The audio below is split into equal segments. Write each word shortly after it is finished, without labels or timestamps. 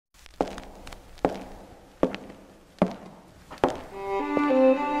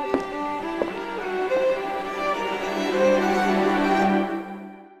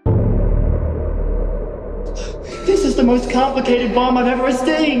most complicated bomb I've ever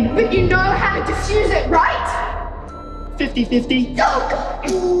seen. But you know how to defuse it, right? 50-50. Oh, God.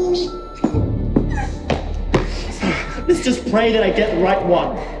 Let's just pray that I get the right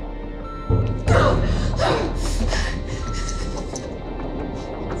one.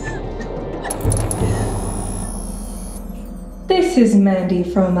 This is Mandy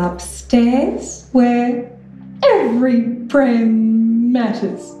from upstairs, where every prayer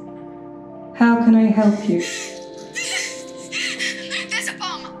matters. How can I help you? There's a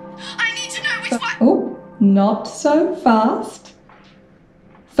bomb. I need to know which one. Oh, not so fast.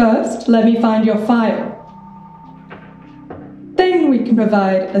 First, let me find your file. Then we can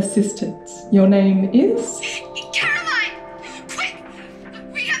provide assistance. Your name is? Caroline! Quick!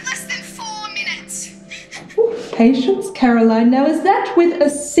 We have less than 4 minutes. Ooh, patience, Caroline. Now, is that with a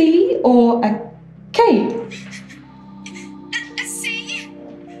C or a K? A C?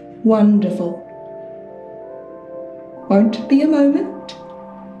 Wonderful. Won't be a moment.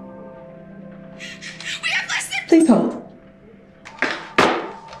 We have less than... Please hold.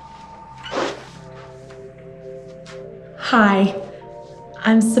 Hi,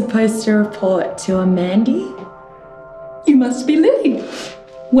 I'm supposed to report to a Mandy? You must be Lily.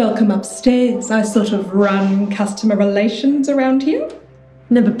 Welcome upstairs. I sort of run customer relations around here.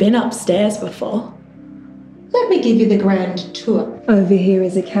 Never been upstairs before. Let me give you the grand tour. Over here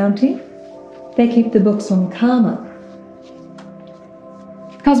is accounting. They keep the books on Karma.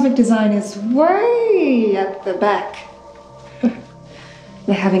 Cosmic design is way at the back.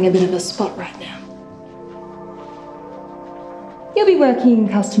 They're having a bit of a spot right now. You'll be working in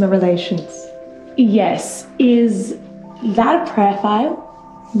customer relations. Yes, is that a prayer file?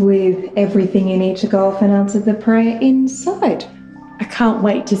 With everything you need to go off and answer the prayer inside. I can't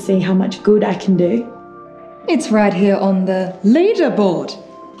wait to see how much good I can do. It's right here on the leaderboard.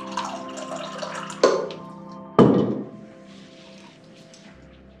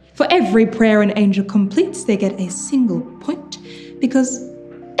 For every prayer an angel completes, they get a single point, because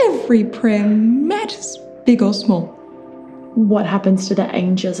every prayer matters, big or small. What happens to the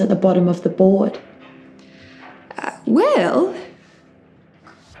angels at the bottom of the board? Well,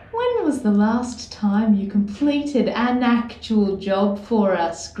 When was the last time you completed an actual job for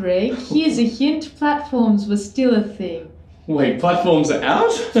us, Greg? Here's a hint, platforms were still a thing. Wait, platforms are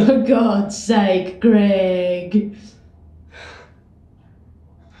out? For God's sake, Greg.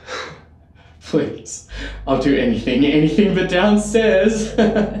 Please, I'll do anything but downstairs.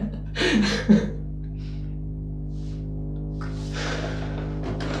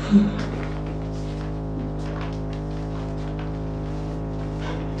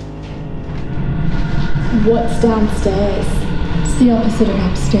 What's downstairs? it's the opposite of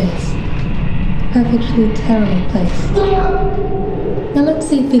upstairs. Perfectly terrible place. Now let's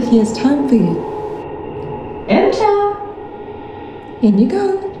see if 50 has time for you. Enter. In you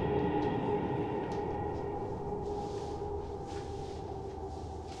go.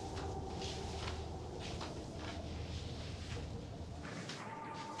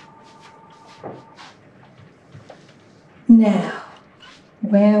 Now,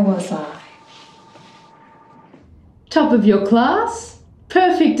 where was I? Top of your class,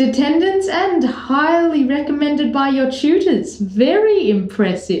 perfect attendance, and highly recommended by your tutors. Very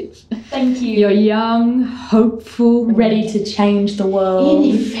impressive. Thank you. You're young, hopeful, Ready to change the world.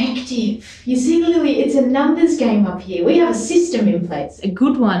 ineffective. You see, Lily, it's a numbers game up here. We have a system in place, a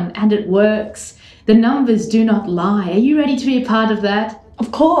good one, and it works. The numbers do not lie. Are you ready to be a part of that?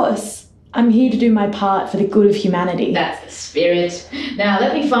 Of course. I'm here to do my part for the good of humanity. That's the spirit. Now,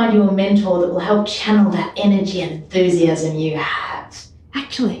 let me find you a mentor that will help channel that energy and enthusiasm you have.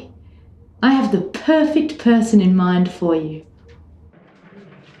 Actually, I have the perfect person in mind for you.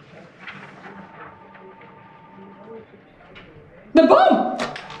 The bomb!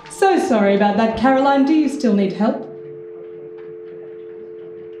 So sorry about that, Caroline. Do you still need help?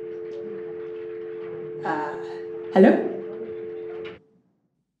 Hello?